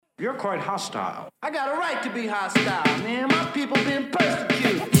You're quite hostile. I got a right to be hostile, man. My people been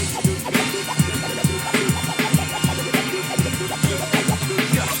persecuted.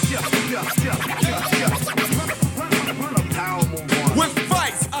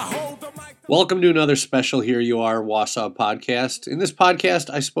 Welcome to another special Here You Are Wausau podcast. In this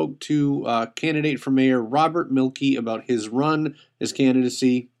podcast, I spoke to candidate for mayor Robert Mielke about his run, his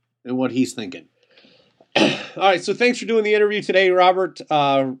candidacy, and what he's thinking. All right, so thanks for doing the interview today, Robert.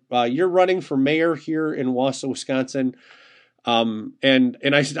 You're running for mayor here in Wausau, Wisconsin.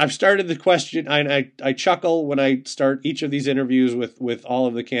 I've started the question. I chuckle when I start each of these interviews with all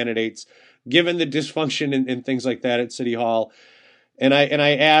of the candidates, given the dysfunction and things like that at City Hall. And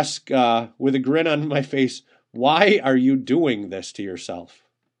I ask with a grin on my face, why are you doing this to yourself?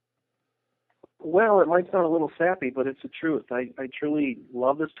 Well, it might sound a little sappy, but it's the truth. I truly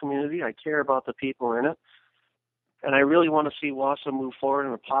love this community. I care about the people in it. And I really want to see Wausau move forward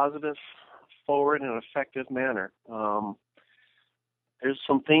in a positive, forward, and effective manner. There's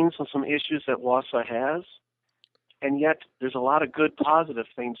some things and some issues that Wausau has, and yet there's a lot of good, positive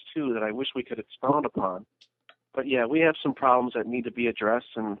things, too, that I wish we could expound upon. But, yeah, we have some problems that need to be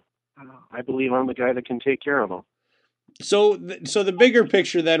addressed, and I believe I'm the guy that can take care of them. So the bigger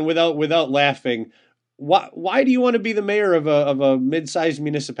picture then, without laughing, why do you want to be the mayor of a mid-sized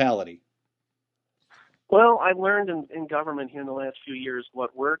municipality? Well, I've learned in government here in the last few years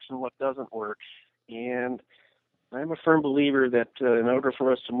what works and what doesn't work. And I'm a firm believer that in order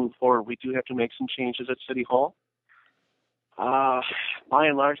for us to move forward, we do have to make some changes at City Hall. By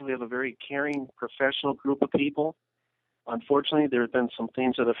and large, we have a very caring, professional group of people. Unfortunately, there have been some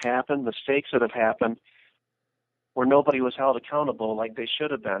things that have happened, mistakes that have happened, where nobody was held accountable like they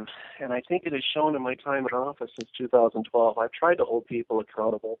should have been. And I think it is shown in my time in office since 2012. I've tried to hold people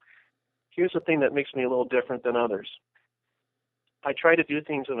accountable. Here's the thing that makes me a little different than others. I try to do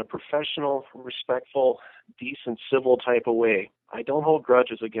things in a professional, respectful, decent, civil type of way. I don't hold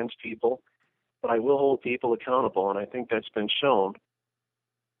grudges against people, but I will hold people accountable, and I think that's been shown.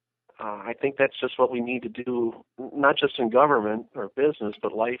 I think that's just what we need to do, not just in government or business,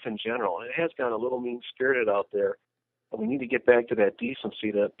 but life in general. And it has gotten a little mean-spirited out there, but we need to get back to that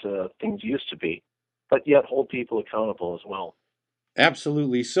decency that things used to be, but yet hold people accountable as well.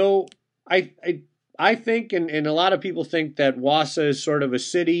 Absolutely. So I think, and a lot of people think that Wausau is sort of a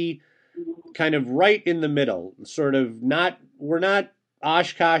city kind of right in the middle, sort of we're not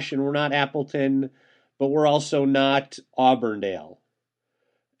Oshkosh and we're not Appleton, but we're also not Auburndale.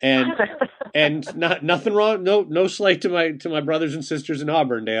 And nothing wrong, no slight to my brothers and sisters in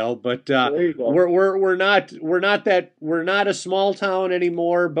Auburndale, but we're not a small town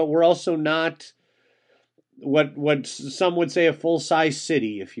anymore, but we're also not what some would say a full-size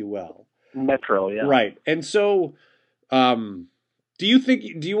city, if you will. Metro, yeah. Right. And so do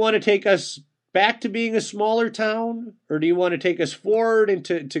you want to take us back to being a smaller town, or do you want to take us forward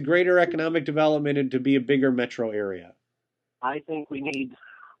into greater economic development and to be a bigger metro area? I think we need,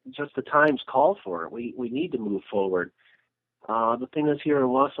 just the times call for it. We need to move forward. The thing is, here in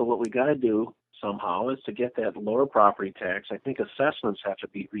Wausau, what we got to do somehow is to get that lower property tax. I think assessments have to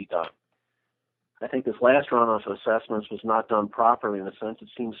be redone. I think this last run of assessments was not done properly in the sense it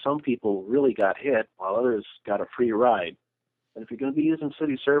seems some people really got hit while others got a free ride. And if you're going to be using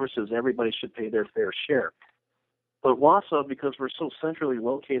city services, everybody should pay their fair share. But Wausau, because we're so centrally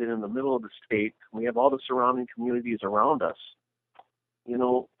located in the middle of the state, we have all the surrounding communities around us. You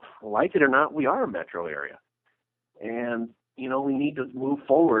know, like it or not, we are a metro area. And, you know, we need to move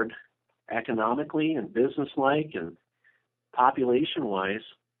forward economically and business-like and population-wise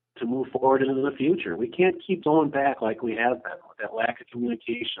to move forward into the future. We can't keep going back like we have been with that lack of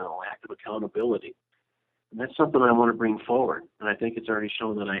communication and lack of accountability. And that's something I want to bring forward, and I think it's already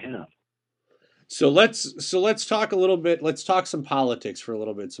shown that I have. So let's talk a little bit. Let's talk some politics for a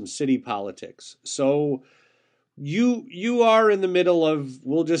little bit, some city politics. So you are in the middle of,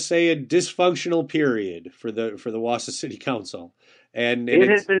 we'll just say, a dysfunctional period for the Wausau City Council, and it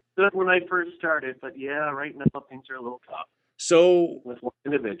had been good when I first started, but yeah, right now things are a little tough. So with one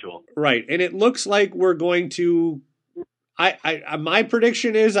individual, right, and it looks like we're going to. My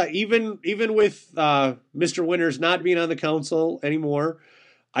prediction is even with Mr. Winters not being on the council anymore,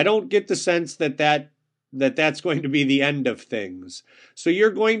 I don't get the sense that's going to be the end of things. So you're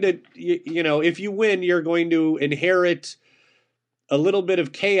going to, if you win, you're going to inherit a little bit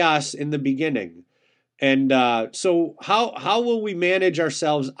of chaos in the beginning. And so how will we manage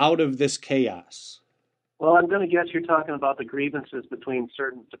ourselves out of this chaos? Well, I'm going to guess you're talking about the grievances between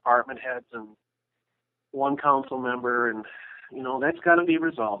certain department heads and one council member, and, that's got to be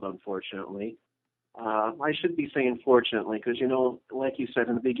resolved, unfortunately. I should be saying fortunately, because, like you said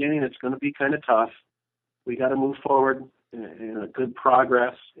in the beginning, it's going to be kind of tough. We got to move forward in a good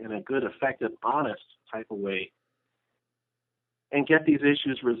progress, in a good, effective, honest type of way, and get these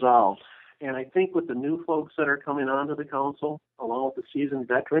issues resolved. And I think with the new folks that are coming onto the council, along with the seasoned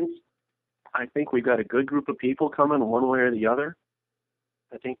veterans, I think we've got a good group of people coming one way or the other.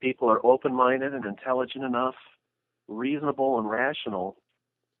 I think people are open-minded and intelligent enough, reasonable and rational,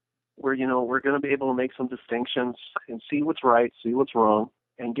 where, we're going to be able to make some distinctions and see what's right, see what's wrong,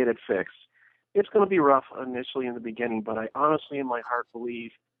 and get it fixed. It's going to be rough initially in the beginning, but I honestly in my heart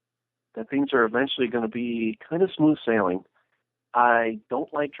believe that things are eventually going to be kind of smooth sailing. I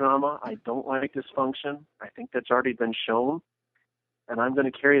don't like drama. I don't like dysfunction. I think that's already been shown. And I'm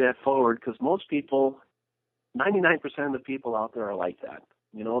going to carry that forward because most people, 99% of the people out there are like that.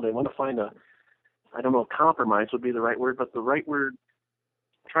 They want to find compromise would be the right word, but the right word,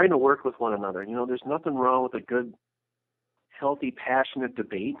 trying to work with one another. There's nothing wrong with a good, healthy, passionate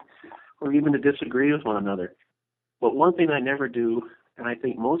debate or even to disagree with one another. But one thing I never do, and I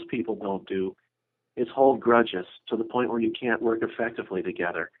think most people don't do, is hold grudges to the point where you can't work effectively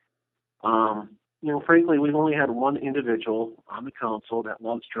together. Frankly, we've only had one individual on the council that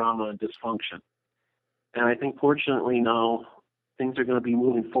loves drama and dysfunction. And I think fortunately now things are going to be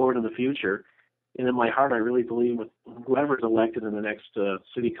moving forward in the future. And in my heart, I really believe with whoever's elected in the next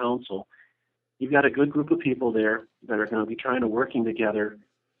city council, you've got a good group of people there that are going to be working together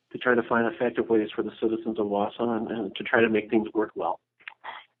to try to find effective ways for the citizens of Wausau and to try to make things work well.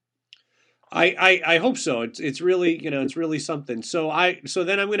 I hope so. It's really, it's really something. So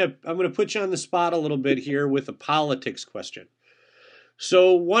then I'm gonna put you on the spot a little bit here with a politics question.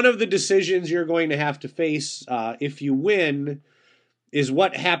 So one of the decisions you're going to have to face if you win is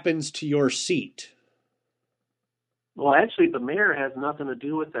what happens to your seat. Well, actually, the mayor has nothing to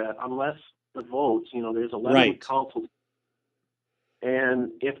do with that unless the votes. There's 11 council,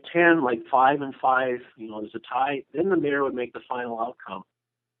 and if 10, like 5 and 5, there's a tie, then the mayor would make the final outcome.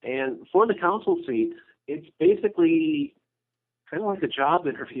 And for the council seat, it's basically kind of like a job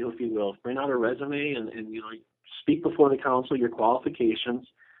interview, if you will. Bring out a resume and speak before the council, your qualifications.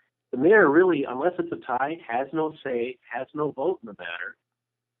 The mayor really, unless it's a tie, has no say, has no vote in the matter.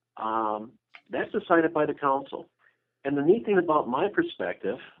 That's decided by the council. And the neat thing about my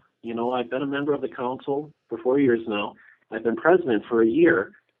perspective, I've been a member of the council for 4 years now. I've been president for a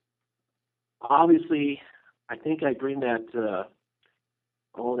year. Obviously, I think I bring that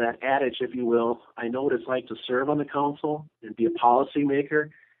adage, if you will. I know what it's like to serve on the council and be a policymaker.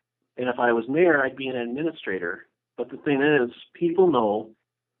 And if I was mayor, I'd be an administrator. But the thing is, people know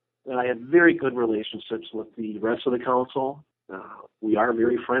that I have very good relationships with the rest of the council. We are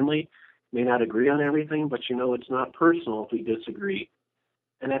very friendly. May not agree on everything, but it's not personal if we disagree.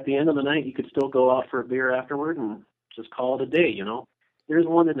 And at the end of the night, you could still go out for a beer afterward and just call it a day, There's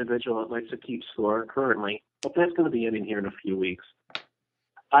one individual that likes to keep score currently, but that's going to be ending here in a few weeks.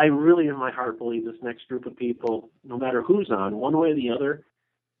 I really, in my heart, believe this next group of people, no matter who's on, one way or the other,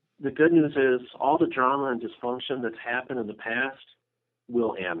 the good news is all the drama and dysfunction that's happened in the past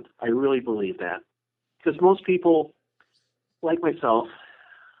will end. I really believe that. Because most people, like myself,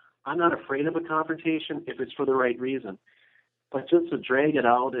 I'm not afraid of a confrontation if it's for the right reason. But just to drag it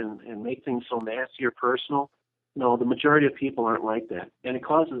out and make things so nasty or personal, no, the majority of people aren't like that. And it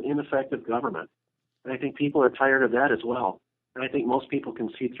causes ineffective government. And I think people are tired of that as well. And I think most people can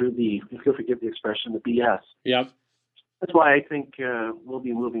see through if you'll forgive the expression, the BS. Yep. That's why I think we'll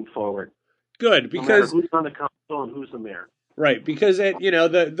be moving forward. Good, because no matter who's on the council and who's the mayor. Right, because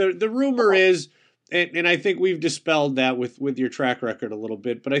the rumor is, and I think we've dispelled that with your track record a little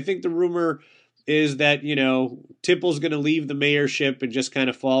bit, but I think the rumor is that Tipple's going to leave the mayorship and just kind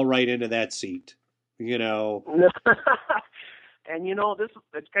of fall right into that seat. And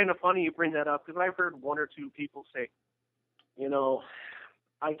it's kind of funny you bring that up because I've heard one or two people say,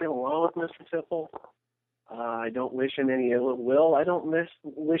 I get along with Mr. Tipple. I don't wish him any ill will. I don't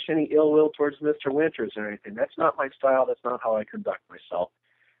wish any ill will towards Mr. Winters or anything. That's not my style. That's not how I conduct myself.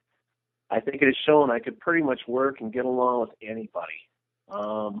 I think it is shown I could pretty much work and get along with anybody.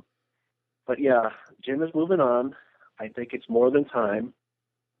 But yeah, Jim is moving on. I think it's more than time.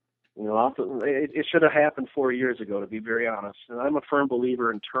 It should have happened 4 years ago, to be very honest. And I'm a firm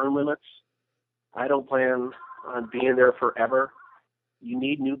believer in term limits. I don't plan on being there forever. You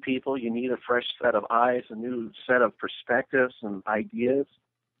need new people. You need a fresh set of eyes, a new set of perspectives and ideas.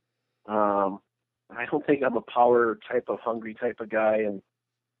 I don't think I'm a power type of hungry type of guy and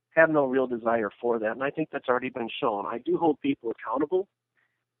have no real desire for that. And I think that's already been shown. I do hold people accountable,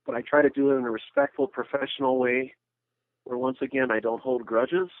 but I try to do it in a respectful, professional way where once again I don't hold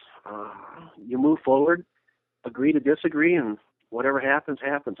grudges. You move forward, agree to disagree, and whatever happens,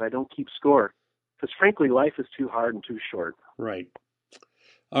 happens. I don't keep score because frankly, life is too hard and too short. Right.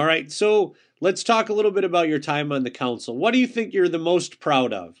 All right. So let's talk a little bit about your time on the council. What do you think you're the most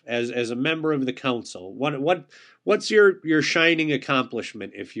proud of as a member of the council? What's your shining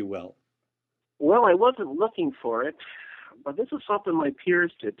accomplishment, if you will? Well, I wasn't looking for it, but this is something my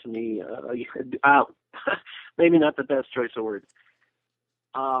peers did to me. Maybe not the best choice of words.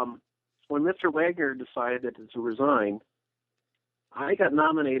 When Mr. Wagner decided to resign, I got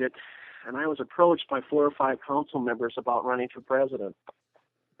nominated, and I was approached by 4 or 5 council members about running for president.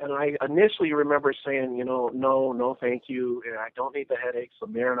 And I initially remember saying, no, thank you. I don't need the headaches. The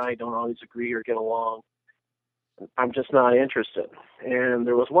mayor and I don't always agree or get along. I'm just not interested. And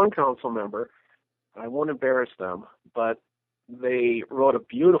there was one council member, I won't embarrass them, but they wrote a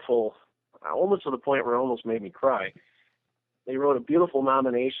beautiful, almost to the point where it almost made me cry. They wrote a beautiful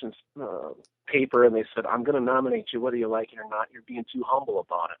nominations paper, and they said, I'm going to nominate you whether you like it or not. You're being too humble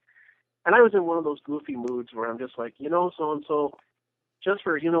about it. And I was in one of those goofy moods where I'm just like, so-and-so, just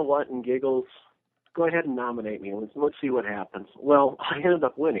for what and giggles, go ahead and nominate me. Let's see what happens. Well, I ended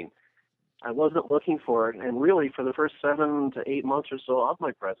up winning. I wasn't looking for it, and really for the first 7 to 8 months or so of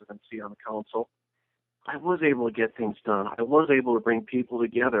my presidency on the council, I was able to get things done. I was able to bring people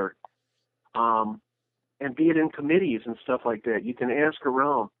together, and be it in committees and stuff like that. You can ask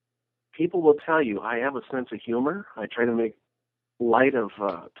around. People will tell you I have a sense of humor. I try to make light of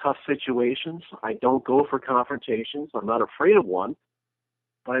tough situations. I don't go for confrontations. I'm not afraid of one,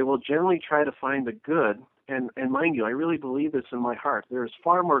 but I will generally try to find the good. And mind you, I really believe this in my heart. There is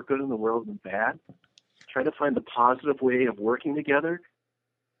far more good in the world than bad. Try to find the positive way of working together,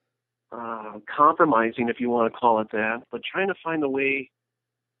 compromising, if you want to call it that, but trying to find a way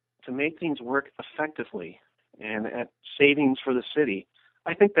to make things work effectively and at savings for the city.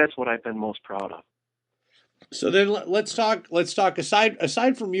 I think that's what I've been most proud of. So then let's talk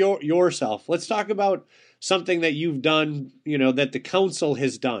aside from yourself. Let's talk about something that you've done, that the council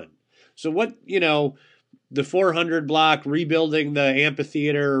has done. So what, the 400 block, rebuilding the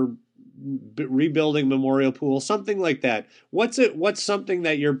amphitheater, rebuilding Memorial Pool, something like that. What's something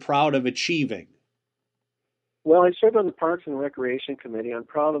that you're proud of achieving? Well, I serve on the Parks and Recreation Committee. I'm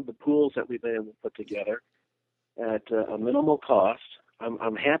proud of the pools that we've been able to put together at a minimal cost.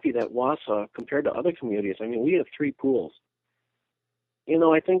 I'm happy that Wausau, compared to other communities, we have 3 pools.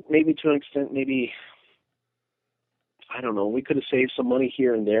 I think maybe to an extent, I don't know, we could have saved some money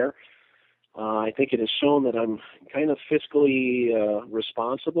here and there. I think it has shown that I'm kind of fiscally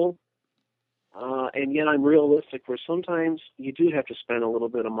responsible, and yet I'm realistic where sometimes you do have to spend a little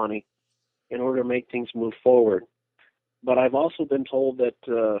bit of money in order to make things move forward. But I've also been told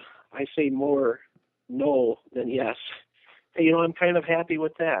that I say more no than yes. And, I'm kind of happy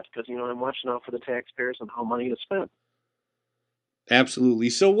with that because, I'm watching out for the taxpayers and how money is spent. Absolutely.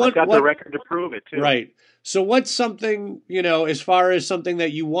 So I've got the record to prove it, too. Right. So what's something, as far as something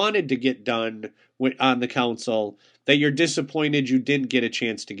that you wanted to get done on the council that you're disappointed you didn't get a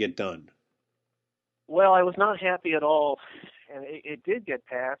chance to get done? Well, I was not happy at all, and it did get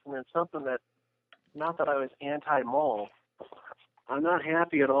passed, and it's something that, not that I was anti-mall, I'm not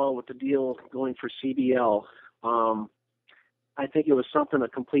happy at all with the deal going for CBL. I think it was a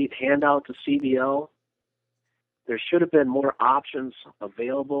complete handout to CBL. There should have been more options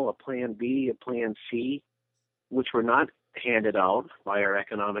available, a plan B, a plan C, which were not handed out by our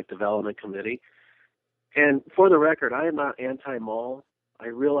Economic Development Committee. And for the record, I am not anti-mall. I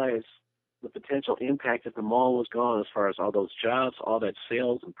realize the potential impact if the mall was gone as far as all those jobs, all that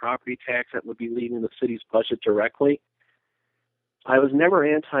sales and property tax that would be leaving the city's budget directly. I was never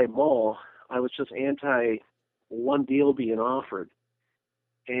anti-mall. I was just anti-one deal being offered.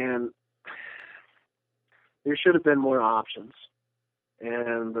 And there should have been more options.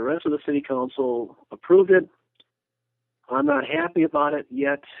 And the rest of the city council approved it. I'm not happy about it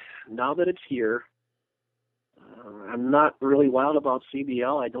yet. Now that it's here, I'm not really wild about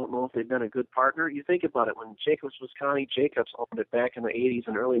CBL. I don't know if they've been a good partner. You think about it, when Jacobs opened it back in the 80s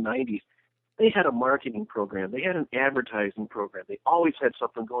and early 90s, they had a marketing program. They had an advertising program. They always had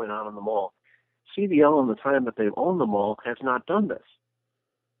something going on in the mall. CBL, in the time that they've owned the mall, has not done this.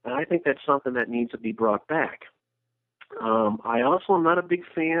 And I think that's something that needs to be brought back. I also am not a big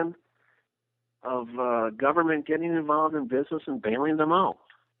fan of government getting involved in business and bailing them out.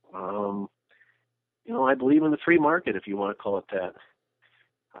 I believe in the free market, if you want to call it that.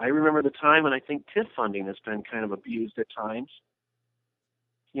 I remember the time, and I think TIF funding has been kind of abused at times.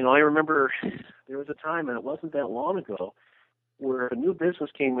 I remember there was a time, and it wasn't that long ago, where if a new business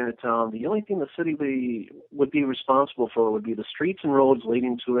came into town, the only thing the city would be responsible for would be the streets and roads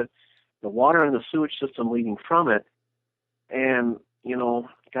leading to it, the water and the sewage system leading from it. And, you know,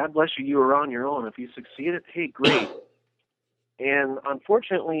 God bless you, you were on your own. If you succeeded, hey, great. And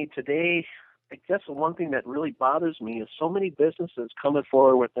unfortunately, today, I guess the one thing that really bothers me is so many businesses coming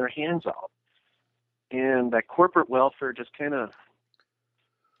forward with their hands out. And that corporate welfare just kind of,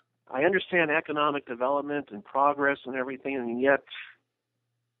 I understand economic development and progress and everything, and yet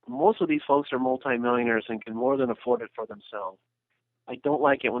most of these folks are multimillionaires and can more than afford it for themselves. I don't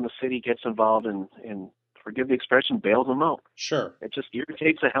like it when the city gets involved and forgive the expression, bails them out. Sure. It just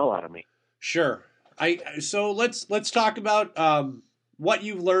irritates the hell out of me. Sure. So let's talk about what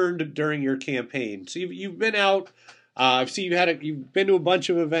you've learned during your campaign. So you've been out. I've seen you've been to a bunch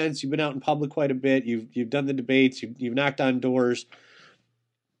of events. You've been out in public quite a bit. You've done the debates. You've knocked on doors.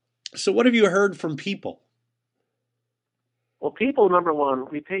 So what have you heard from people? Well, people, number one,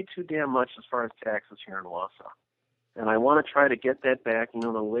 we pay too damn much as far as taxes here in Wausau. And I want to try to get that back, you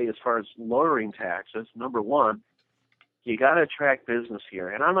know, the way as far as lowering taxes. Number one, you got to attract business here.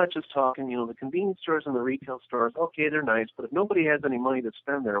 And I'm not just talking, you know, the convenience stores and the retail stores, okay, they're nice, but if nobody has any money to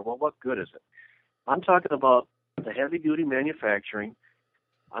spend there, well, what good is it? I'm talking about the heavy-duty manufacturing.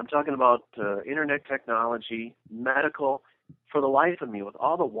 I'm talking about internet technology, medical. For the life of me, with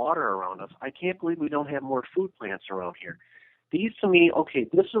all the water around us, I can't believe we don't have more food plants around here. These, to me, okay,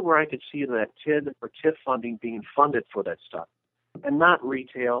 this is where I could see that TID or TIF funding being funded for that stuff. And not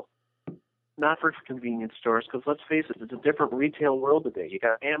retail, not for convenience stores, because let's face it, it's a different retail world today. You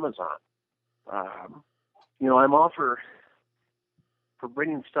got Amazon. You know, I'm all for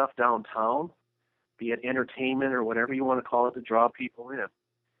bringing stuff downtown, be it entertainment or whatever you want to call it, to draw people in.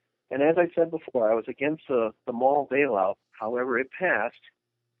 And as I said before, I was against the mall bailout. However, it passed.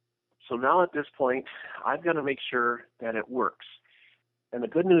 So now at this point, I've got to make sure that it works. And the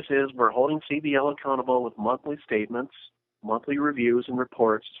good news is we're holding CBL accountable with monthly statements, monthly reviews and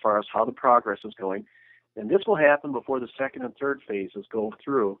reports as far as how the progress is going. And this will happen before the second and third phases go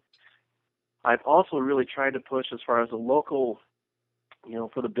through. I've also really tried to push as far as the local, you know,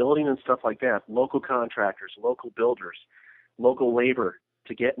 for the building and stuff like that, local contractors, local builders, local labor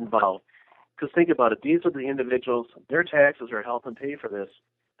to get involved. Because think about it, these are the individuals, their taxes are helping pay for this.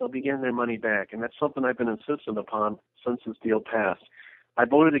 They'll be getting their money back. And that's something I've been insistent upon since this deal passed. I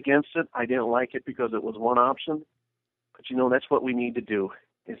voted against it. I didn't like it because it was one option. But, you know, that's what we need to do,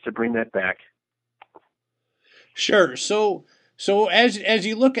 is to bring that back. Sure. So as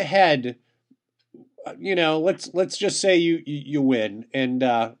you look ahead, you know, let's just say you win. And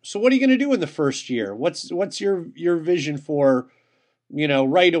so what are you going to do in the first year? What's your vision for, you know,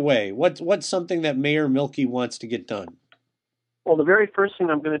 right away? What's something that Mayor Mielke wants to get done? Well, the very first thing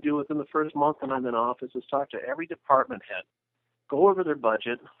I'm going to do within the first month that I'm in office is talk to every department head, go over their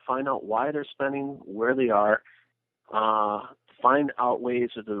budget, find out why they're spending where they are, find out ways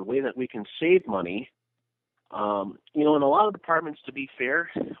of the way that we can save money. You know, in a lot of departments, to be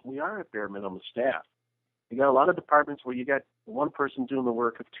fair, we are at bare minimum staff. You got a lot of departments where you got one person doing the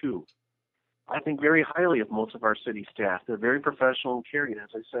work of two. I think very highly of most of our city staff. They're very professional and caring, as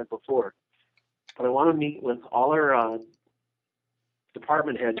I said before. But I want to meet with all our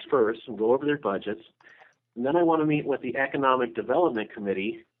department heads first and go over their budgets. And then I want to meet with the Economic Development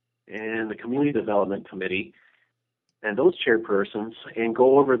Committee and the Community Development Committee and those chairpersons and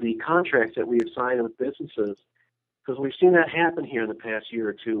go over the contracts that we have signed with businesses. Because we've seen that happen here in the past year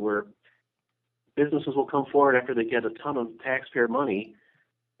or two where businesses will come forward after they get a ton of taxpayer money.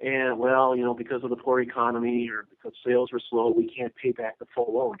 And, well, you know, because of the poor economy or because sales were slow, we can't pay back the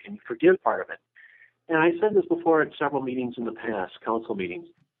full loan. Can you forgive part of it? And I said this before at several meetings in the past, council meetings.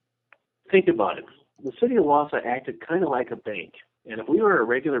 Think about it. The city of Wausau acted kind of like a bank. And if we were a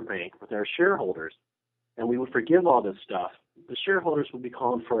regular bank with our shareholders and we would forgive all this stuff, the shareholders would be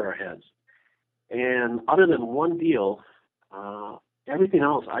calling for our heads. And other than one deal, everything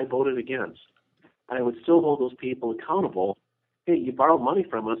else I voted against. I would still hold those people accountable. Hey, you borrowed money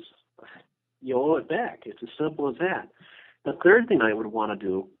from us, you owe it back. It's as simple as that. The third thing I would want to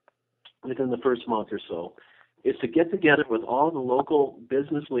do within the first month or so is to get together with all the local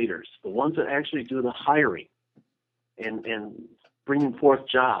business leaders, the ones that actually do the hiring and bringing forth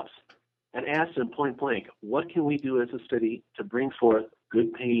jobs, and ask them point blank, what can we do as a city to bring forth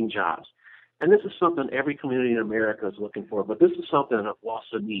good paying jobs? And this is something every community in America is looking for, but this is something that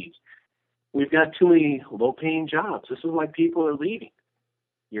Wausau needs. We've got too many low-paying jobs. This is why people are leaving.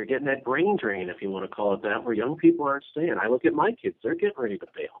 You're getting that brain drain, if you want to call it that, where young people aren't staying. I look at my kids. They're getting ready to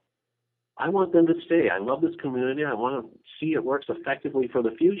bail. I want them to stay. I love this community. I want to see it works effectively for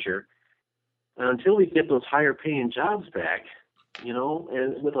the future. And until we get those higher-paying jobs back,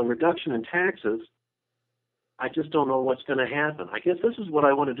 and with a reduction in taxes, I just don't know what's going to happen. I guess this is what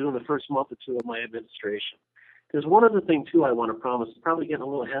I want to do in the first month or two of my administration. There's one other thing, too, I want to promise, probably getting a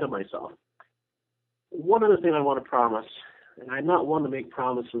little ahead of myself. One other thing I want to promise, and I'm not one to make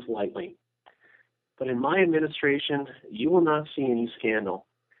promises lightly, but in my administration, you will not see any scandal.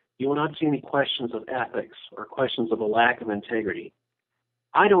 You will not see any questions of ethics or questions of a lack of integrity.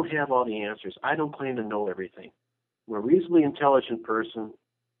 I don't have all the answers. I don't claim to know everything. I'm a reasonably intelligent person,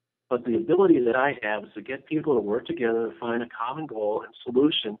 but the ability that I have is to get people to work together to find a common goal and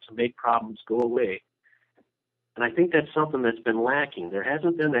solution to make problems go away. And I think that's something that's been lacking. There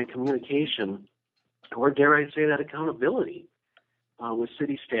hasn't been that communication, or dare I say that accountability, with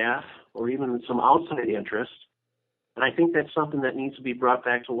city staff or even some outside interests. And I think that's something that needs to be brought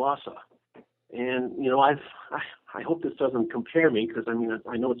back to Wausau. And, I hope this doesn't compare me, because,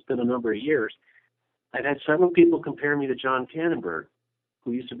 I know it's been a number of years. I've had several people compare me to John Tannenberg,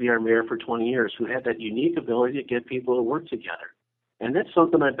 who used to be our mayor for 20 years, who had that unique ability to get people to work together. And that's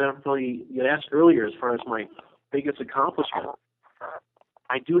something I definitely, you asked earlier as far as my biggest accomplishment.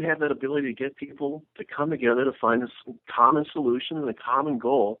 I do have that ability to get people to come together to find a common solution and a common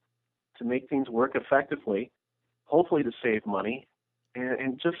goal to make things work effectively, hopefully to save money,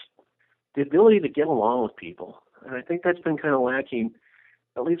 and just the ability to get along with people. And I think that's been kind of lacking,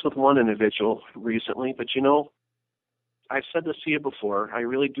 at least with one individual recently. But, I've said this to you before, I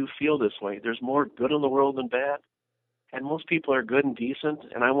really do feel this way. There's more good in the world than bad, and most people are good and decent,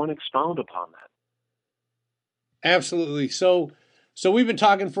 and I want to expound upon that. Absolutely. So we've been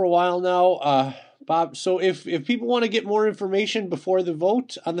talking for a while now, Bob. So if people want to get more information before the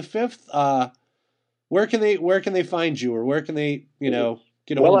vote on the 5th, where can they find you, or where can they, get a hold of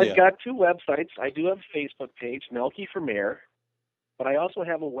you? Well, I've got two websites. I do have a Facebook page, Melky for Mayor, but I also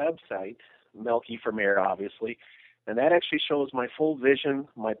have a website, Melky for Mayor, obviously, and that actually shows my full vision,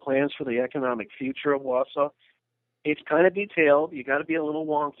 my plans for the economic future of Wausau. It's kind of detailed. You got to be a little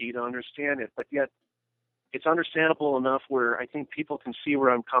wonky to understand it, but yet it's understandable enough where I think people can see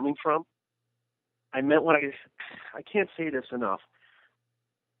where I'm coming from. I can't say this enough.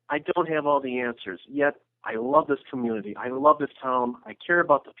 I don't have all the answers, yet I love this community. I love this town. I care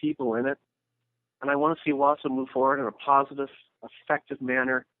about the people in it, and I want to see Wausau move forward in a positive, effective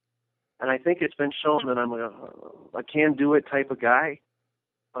manner. And I think it's been shown that I'm a can-do-it type of guy,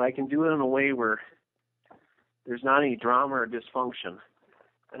 but I can do it in a way where there's not any drama or dysfunction.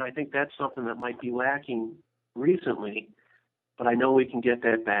 And I think that's something that might be lacking recently, but I know we can get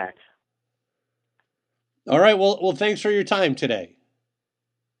that back. All right. Well, thanks for your time today.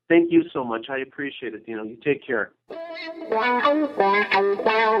 Thank you so much. I appreciate it. You take care.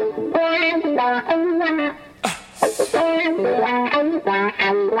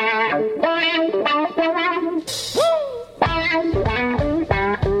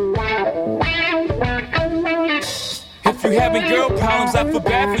 If you having girl problems, I feel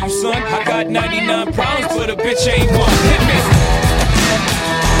bad for you, son. I got 99 problems, but a bitch ain't one. Hit me.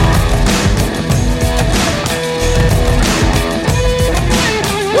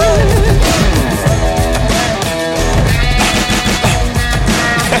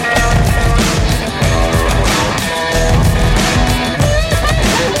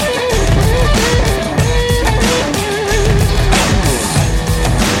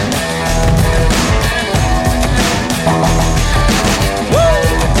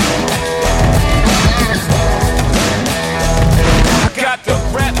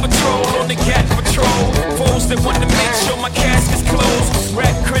 That want to make sure my casket's closed.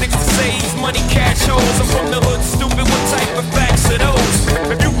 Rap critics to say he's money cash holes. I'm from the hood, stupid, what type of facts are those?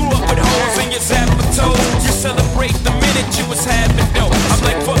 If you grew up with holes in your zapper toes, you celebrate the minute you was having dope. I'm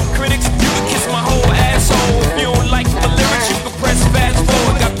like, fuck critics, you can kiss my whole asshole. If you don't like the lyrics, you can press fast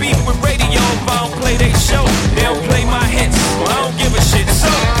forward. Got beef with radio if I don't play they show. They don't play my hits, well I don't give a shit.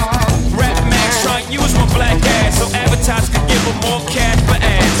 So, Rap Max try and use my black ass so advertisers could give them more cash for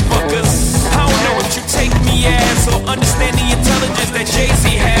ads. Fuckers, I don't know what you take me as, so understand the intelligence that Jay-Z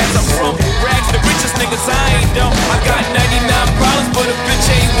has. I'm from rags, the richest niggas I ain't dumb. I got 99 problems, but a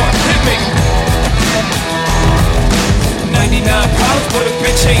bitch ain't one. Hit me. 99 problems, but a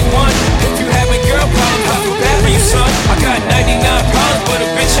bitch ain't one. If you having girl problems, I feel bad for you, son. I got 99 problems, but a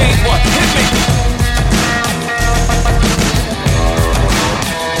bitch ain't one. Hit me.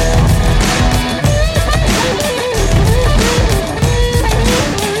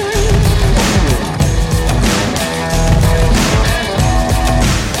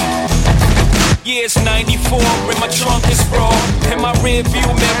 Yeah, it's 94, and my trunk is raw. And my rear view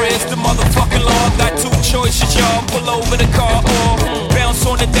mirror is the motherfucking law. Got two choices, y'all. Pull over the car or bounce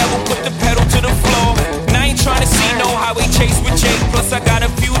on the devil, put the pedal to the floor. And I ain't trying to see no highway chase with Jay.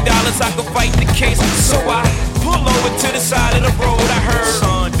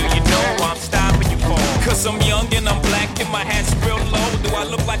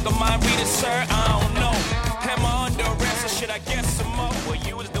 like a mind reader, sir? I don't know. Am I under arrest or should I get